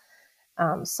 mums.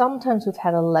 Sometimes we've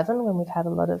had 11 when we've had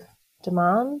a lot of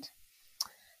demand.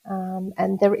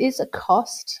 And there is a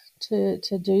cost to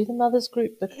do the mothers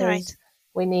group Right. because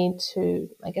we need to,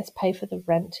 I guess, pay for the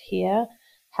rent here.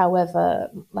 However,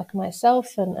 like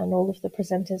myself and all of the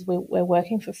presenters, we're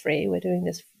working for free. We're doing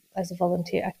this as a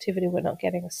volunteer activity. We're not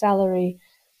getting a salary.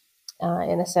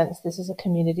 In a sense, this is a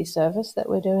community service that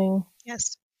we're doing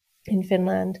Yes. in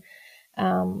Finland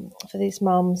for these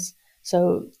mums.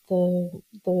 So the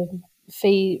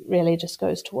fee really just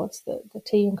goes towards the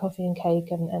tea and coffee and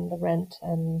cake and the rent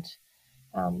and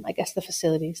I guess the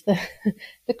facilities,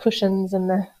 the cushions and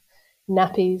the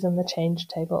nappies and the change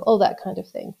table, all that kind of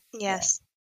thing. Yeah, Yes.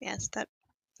 Yes, that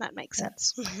makes yeah.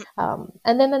 sense.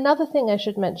 And then another thing I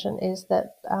should mention is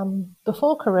that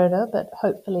before Corona, but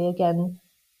hopefully again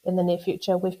in the near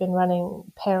future, we've been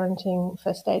running parenting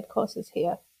first aid courses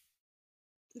here.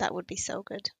 That would be so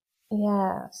good.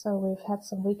 Yeah, so we've had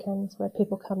some weekends where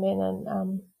people come in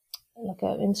and like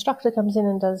an instructor comes in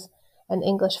and does an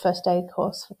English first aid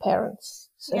course for parents.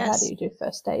 So how do Yes. you do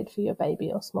first aid for your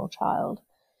baby or small child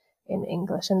in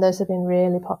English? And those have been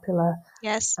really popular.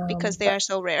 Yes, because they But are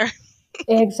so rare.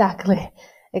 exactly,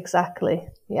 exactly.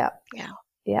 Yeah, Yeah.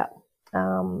 yeah.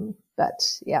 But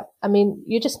yeah, I mean,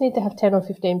 you just need to have 10 or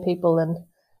 15 people and,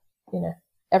 you know,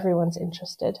 everyone's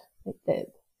interested.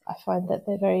 I find that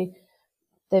they're very,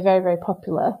 very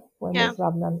popular when we Yeah.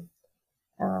 run them.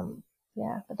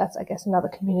 But that's, I guess, another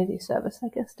community service, I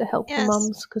guess, to help the Yes.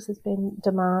 mums, because there's been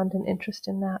demand and interest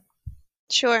in that.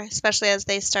 Sure, especially as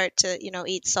they start to,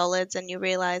 eat solids and you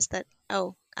realize that,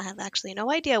 oh, I have actually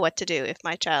no idea what to do if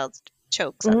my child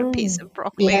chokes on a piece of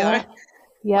broccoli or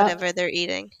Yeah, whatever they're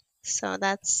eating. So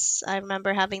I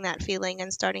remember having that feeling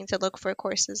and starting to look for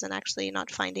courses and actually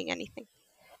not finding anything.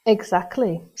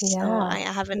 exactly. So I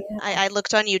haven't, I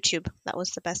looked on YouTube. That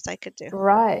was the best I could do.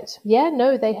 Right. Yeah,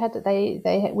 no,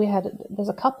 there's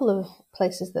a couple of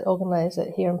places that organize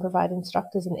it here and provide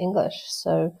instructors in English.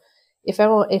 So if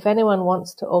anyone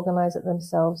wants to organize it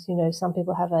themselves, some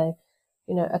people have a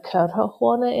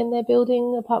Körterhorne in their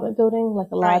apartment building,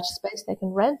 like a large space they can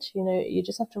rent. You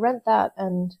just have to rent that.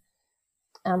 And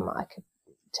I could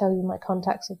tell you my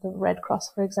contacts of the Red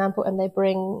Cross, for example, and they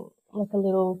bring like a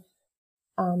little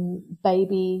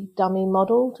baby dummy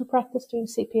model to practice doing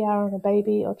CPR on a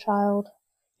baby or child.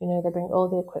 They bring all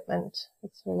the equipment.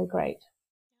 It's really great.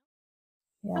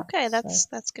 Yeah. Okay,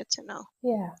 that's good to know.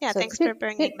 Yeah. Yeah, So thanks it's for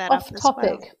bringing that up off as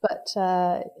topic, well. but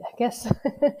I guess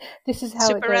this is how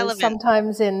Super it goes relevant.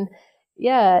 sometimes in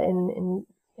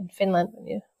Finland, when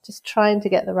you're just trying to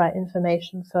get the right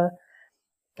information for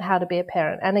how to be a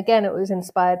parent. And again, it was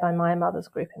inspired by my mother's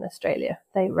group in Australia.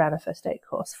 They ran a first aid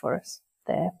course for us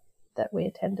there that we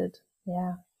attended.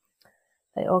 Yeah.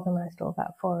 They organized all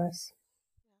that for us.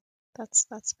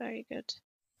 That's very good.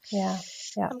 Yeah.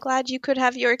 I'm glad you could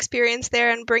have your experience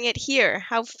there and bring it here.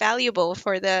 How valuable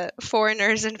for the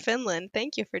foreigners in Finland.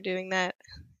 Thank you for doing that.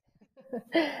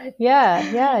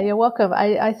 Yeah, you're welcome.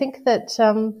 I think that,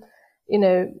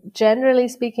 generally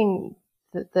speaking,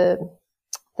 the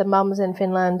mums in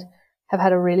Finland have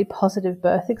had a really positive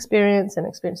birth experience and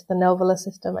experience the Neuvola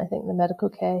system. I think the medical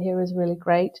care here is really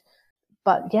great.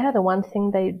 But yeah, the one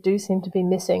thing they do seem to be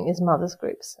missing is mothers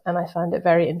groups. And I find it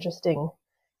very interesting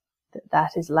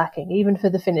that is lacking, even for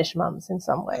the Finnish mums in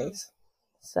some ways.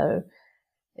 So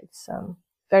it's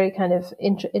very kind of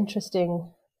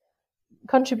interesting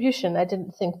contribution. I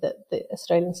didn't think that the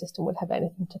Australian system would have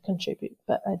anything to contribute,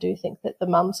 but I do think that the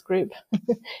mums group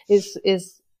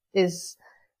is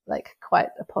like quite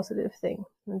a positive thing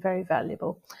and very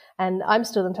valuable. And I'm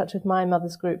still in touch with my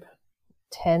mother's group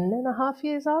 10.5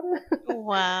 years on.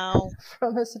 Wow.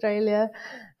 From Australia.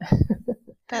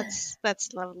 That's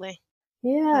lovely.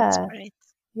 Yeah. That's great.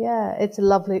 Yeah, it's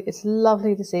lovely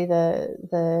to see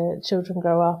the children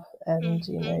grow up, and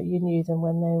you knew them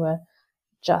when they were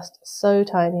just so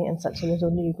tiny and such a little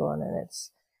newborn, and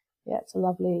it's a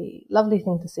lovely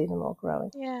thing to see them all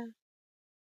growing. Yeah.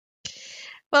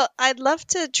 Well, I'd love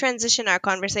to transition our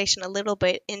conversation a little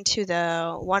bit into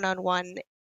the one-on-one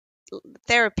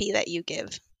therapy that you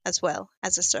give as well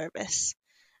as a service.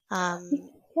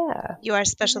 You are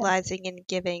specializing in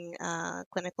giving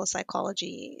clinical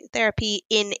psychology therapy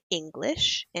in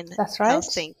English in That's right.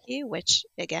 Helsinki, which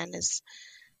again is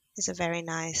a very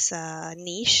nice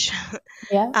niche.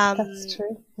 Yeah, that's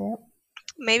true. Yeah.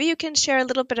 Maybe you can share a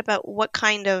little bit about what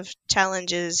kind of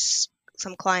challenges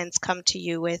some clients come to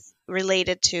you with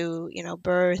related to,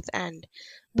 birth and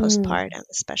postpartum,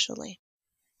 especially.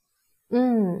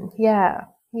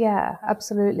 Yeah,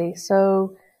 absolutely.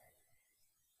 So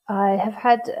I have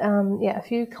had a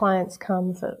few clients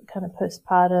come for kind of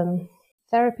postpartum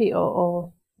therapy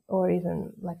or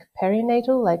even like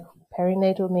perinatal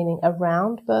meaning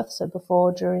around birth, so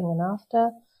before, during, and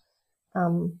after,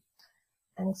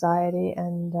 anxiety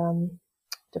and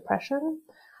depression.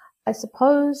 I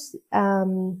suppose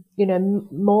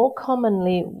more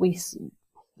commonly we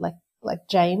like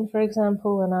Jane, for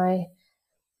example, and I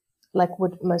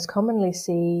would most commonly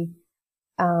see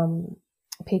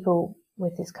people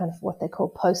with this kind of what they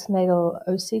call postnatal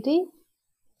OCD.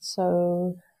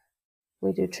 So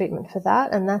we do treatment for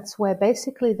that, and that's where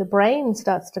basically the brain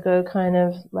starts to go kind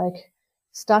of like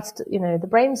the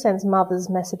brain sends mothers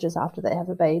messages after they have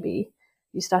a baby.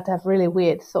 You start to have really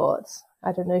weird thoughts.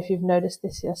 I don't know if you've noticed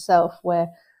this yourself, where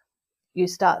you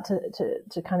start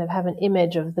to kind of have an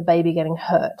image of the baby getting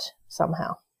hurt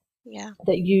somehow. Yeah.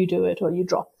 That you do it, or you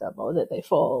drop them, or that they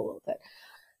fall, or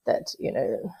that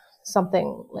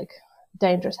something like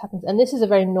dangerous happens. And this is a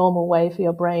very normal way for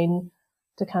your brain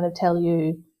to kind of tell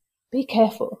you, be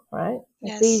careful, right?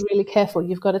 Yes. Be really careful.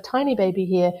 You've got a tiny baby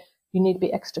here. You need to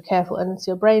be extra careful. And it's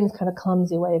your brain's kind of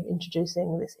clumsy way of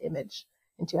introducing this image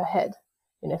into your head.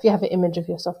 If you have an image of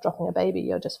yourself dropping a baby,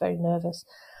 you're just very nervous.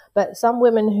 But some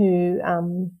women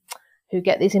who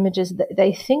get these images,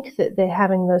 they think that they're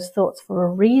having those thoughts for a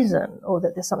reason, or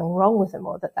that there's something wrong with them,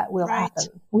 or that will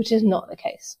happen, which is not the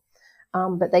case.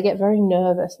 But they get very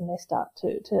nervous and they start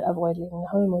to avoid leaving the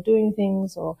home or doing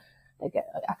things, or they get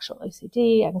actual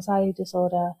OCD, anxiety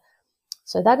disorder.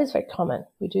 So that is very common.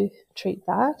 We do treat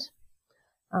that.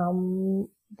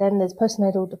 Then there's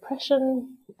postnatal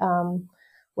depression,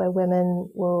 where women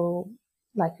will,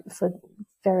 like for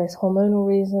various hormonal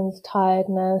reasons,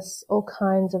 tiredness, all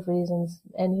kinds of reasons,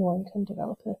 anyone can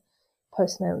develop a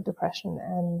postnatal depression,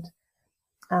 and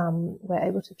we're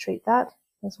able to treat that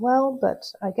as well.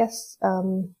 But I guess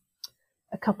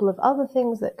a couple of other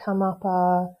things that come up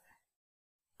are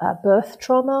birth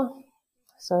trauma.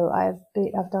 So I've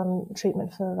done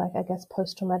treatment for, like, I guess,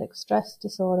 post-traumatic stress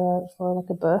disorder, for like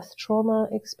a birth trauma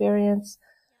experience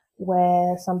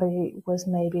where somebody was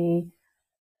maybe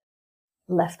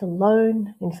left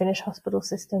alone. In Finnish hospital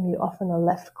system, you often are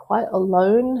left quite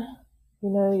alone.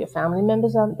 Your family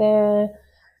members aren't there.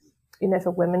 For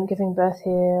women giving birth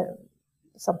here,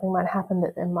 something might happen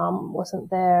that their mum wasn't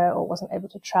there or wasn't able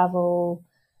to travel,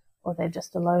 or they're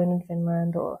just alone in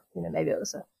Finland, or, maybe it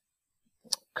was a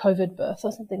COVID birth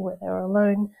or something where they were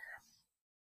alone.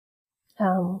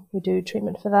 We do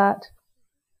treatment for that.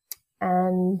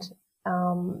 And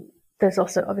there's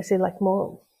also obviously like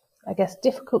more, I guess,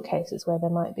 difficult cases where there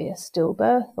might be a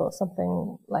stillbirth or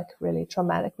something like really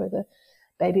traumatic where the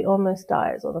baby almost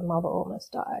dies or the mother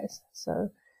almost dies.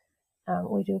 So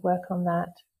we do work on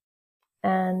that.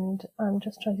 And I'm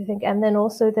just trying to think. And then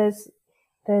also there's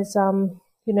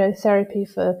therapy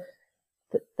for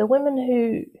the women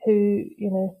who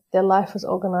their life was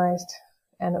organized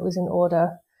and it was in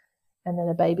order, and then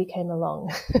a baby came along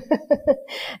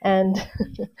and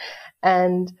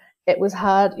it was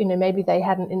hard, maybe they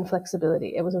had an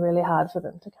inflexibility. It was really hard for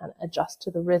them to kind of adjust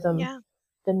to the rhythm,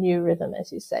 the new rhythm,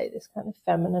 as you say, this kind of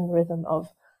feminine rhythm of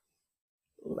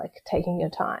like taking your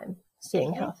time,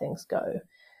 seeing how things go.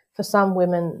 For some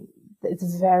women,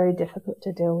 it's very difficult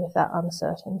to deal with that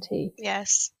uncertainty.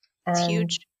 Yes, it's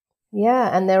huge. Yeah,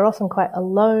 and they're often quite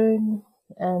alone,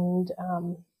 and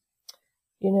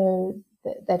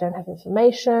they don't have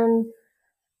information.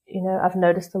 I've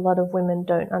noticed a lot of women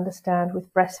don't understand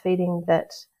with breastfeeding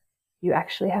that you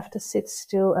actually have to sit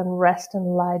still and rest and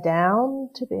lie down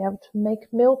to be able to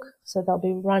make milk. So they'll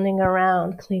be running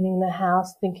around cleaning the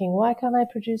house thinking, why can't I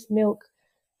produce milk?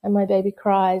 And my baby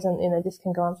cries, and this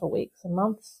can go on for weeks and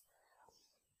months.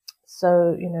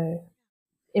 So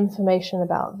information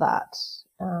about that.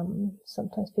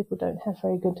 Sometimes people don't have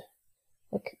very good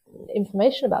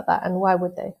information about that, and why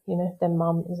would they? Their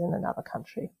mum is in another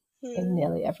country. In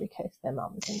nearly every case, their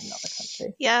mum is in another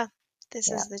country. Yeah,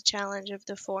 this is the challenge of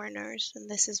the foreigners, and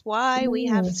this is why we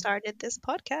have started this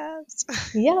podcast.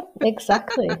 Yeah,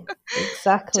 exactly.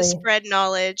 To spread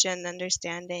knowledge and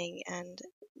understanding and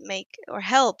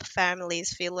help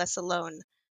families feel less alone,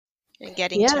 and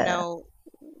getting to know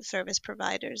service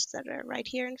providers that are right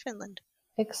here in Finland.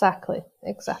 Exactly.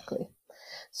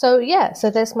 So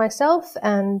there's myself,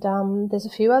 and there's a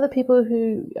few other people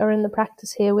who are in the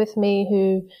practice here with me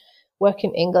who work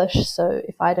in English. So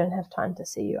if I don't have time to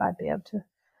see you, I'd be able to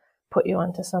put you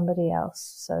onto somebody else.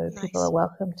 So nice. People are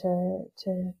welcome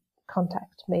to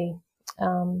contact me,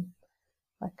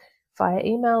 like via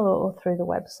email or through the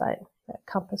website at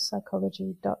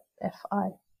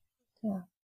compasspsychology.fi. Yeah.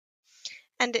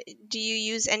 And do you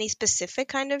use any specific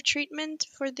kind of treatment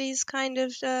for these kind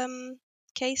of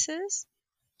cases?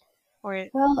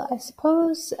 Well, I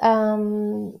suppose,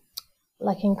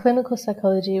 like in clinical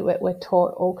psychology, we're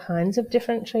taught all kinds of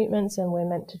different treatments, and we're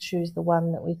meant to choose the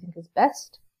one that we think is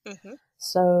best. Mm-hmm.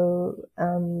 So,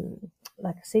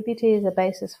 like CBT is a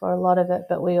basis for a lot of it,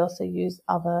 but we also use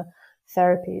other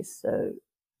therapies. So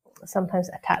sometimes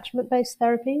attachment-based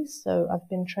therapies. So I've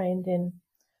been trained in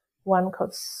one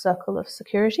called Circle of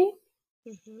Security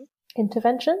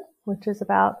intervention, which is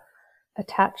about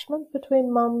attachment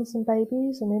between mums and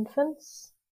babies and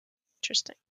infants.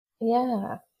 Interesting.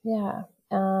 Yeah.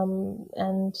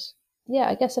 And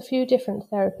I guess a few different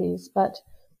therapies, but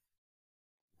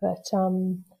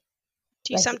do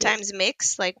you sometimes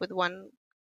mix, like with one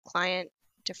client,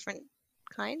 different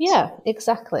kinds? Yeah,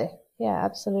 exactly. Yeah,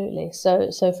 absolutely.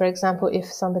 So for example,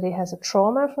 if somebody has a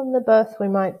trauma from the birth, we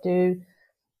might do,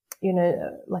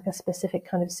 like a specific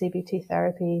kind of CBT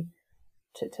therapy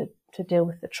to deal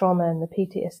with the trauma and the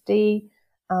PTSD.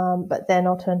 But then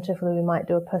alternatively, we might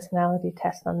do a personality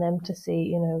test on them to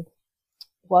see,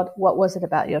 what was it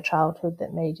about your childhood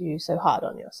that made you so hard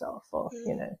on yourself, or,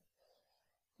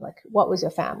 like what was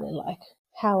your family like?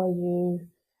 How are you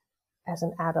as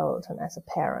an adult and as a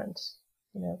parent?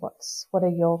 What are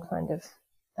your kind of,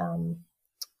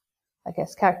 I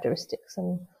guess, characteristics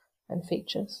and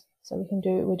features? So we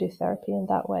do therapy in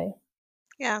that way.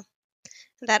 Yeah.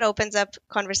 That opens up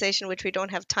conversation which we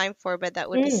don't have time for, but that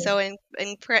would be so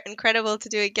incredible to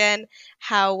do again,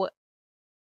 how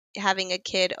having a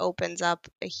kid opens up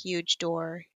a huge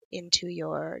door into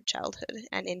your childhood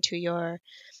and into your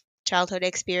childhood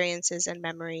experiences and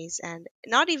memories, and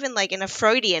not even like in a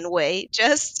Freudian way,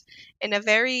 just in a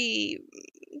very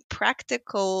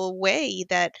practical way,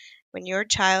 that when your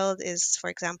child is, for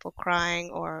example, crying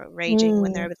or raging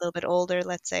when they're a little bit older,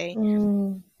 let's say,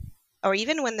 or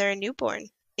even when they're a newborn,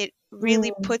 it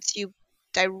really puts you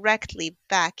directly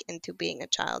back into being a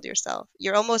child yourself.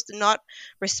 You're almost not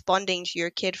responding to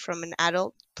your kid from an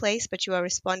adult place, but you are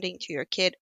responding to your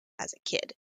kid as a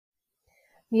kid.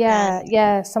 Yeah,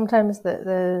 yeah. Sometimes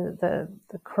the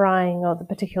crying or the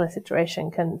particular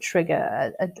situation can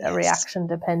trigger a reaction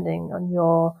depending on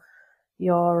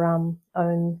your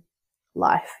own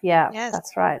life. Yeah,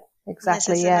 that's right.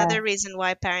 Exactly. This is another reason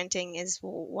why parenting is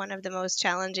one of the most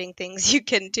challenging things you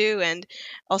can do, and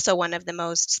also one of the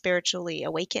most spiritually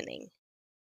awakening,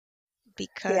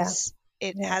 because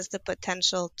it has the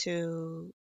potential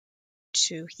to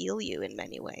heal you in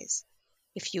many ways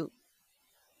if you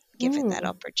give it that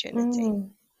opportunity.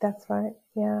 That's right.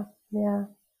 Yeah, yeah.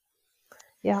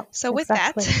 Yeah. So with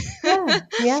that,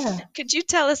 could you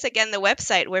tell us again the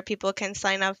website where people can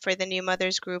sign up for the New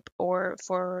Mothers group or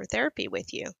for therapy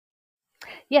with you?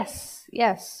 Yes.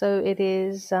 So it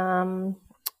is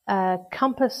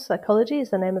Compass Psychology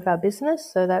is the name of our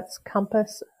business. So that's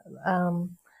Compass,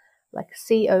 like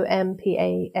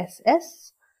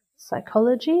COMPASS,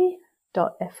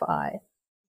 psychology.fi.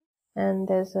 And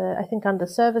there's I think under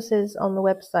services on the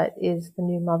website is the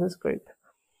New Mothers group.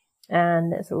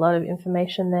 And there's a lot of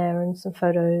information there and some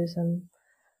photos and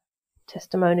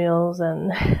testimonials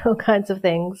and all kinds of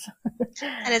things.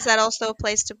 And is that also a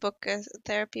place to book a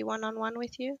therapy one-on-one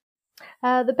with you?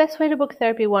 The best way to book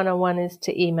therapy one-on-one is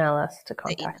to email us, to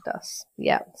contact us.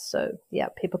 Yeah. So,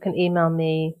 people can email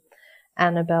me,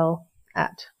 Annabel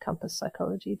at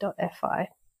compasspsychology.fi.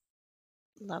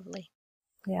 Lovely.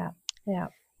 Yeah.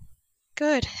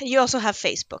 Good. You also have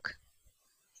Facebook,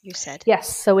 you said.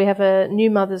 Yes. So we have a New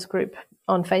Mothers group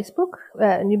on Facebook,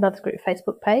 a New Mothers group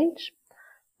Facebook page.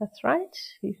 That's right.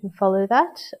 You can follow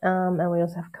that. And we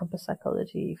also have Compass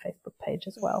Psychology Facebook page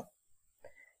as well.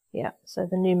 Yeah. So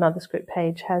the New Mothers group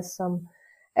page has some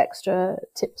extra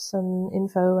tips and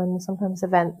info and sometimes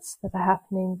events that are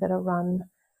happening that are run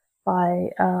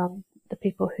by the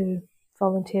people who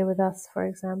volunteer with us, for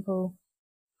example,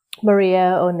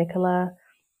 Maria or Nicola,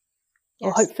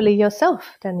 or hopefully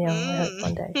yourself, Danielle, I hope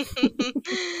one day.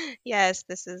 Yes,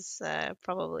 this is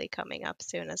probably coming up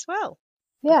soon as well,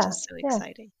 which is so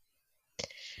exciting.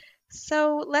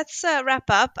 So let's wrap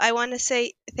up. I want to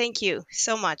say thank you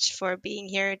so much for being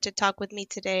here to talk with me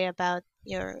today about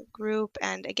your group,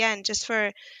 and again, just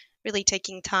for really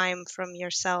taking time from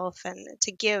yourself and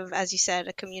to give, as you said,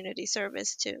 a community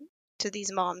service to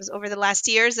these moms over the last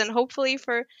years and hopefully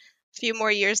for a few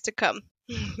more years to come.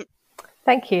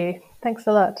 Thank you. Thanks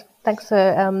a lot. Thanks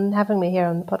for having me here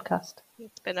on the podcast.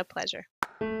 It's been a pleasure.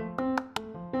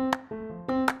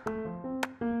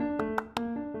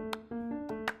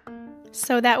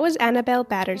 So that was Annabel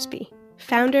Battersby,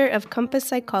 founder of Compass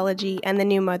Psychology and the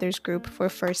New Mothers group for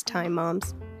first-time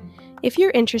moms. If you're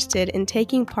interested in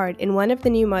taking part in one of the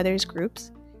New Mothers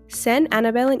groups, send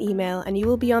Annabel an email and you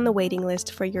will be on the waiting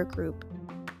list for your group.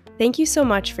 Thank you so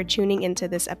much for tuning into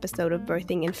this episode of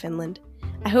Birthing in Finland.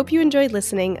 I hope you enjoyed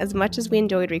listening as much as we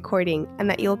enjoyed recording, and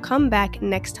that you'll come back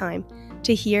next time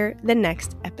to hear the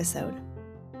next episode.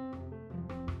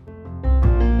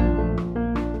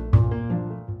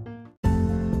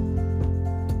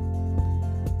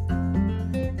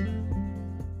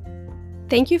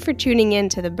 Thank you for tuning in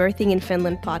to the Birthing in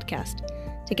Finland podcast.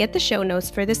 To get the show notes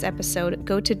for this episode,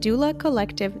 go to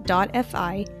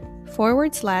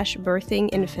doulacollective.fi/birthing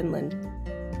in Finland.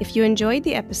 If you enjoyed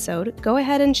the episode, go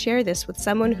ahead and share this with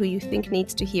someone who you think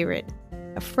needs to hear it.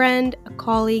 A friend, a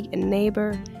colleague, a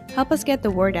neighbor. Help us get the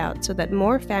word out so that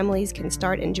more families can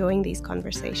start enjoying these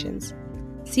conversations.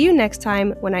 See you next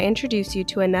time when I introduce you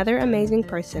to another amazing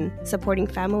person supporting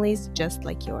families just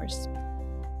like yours.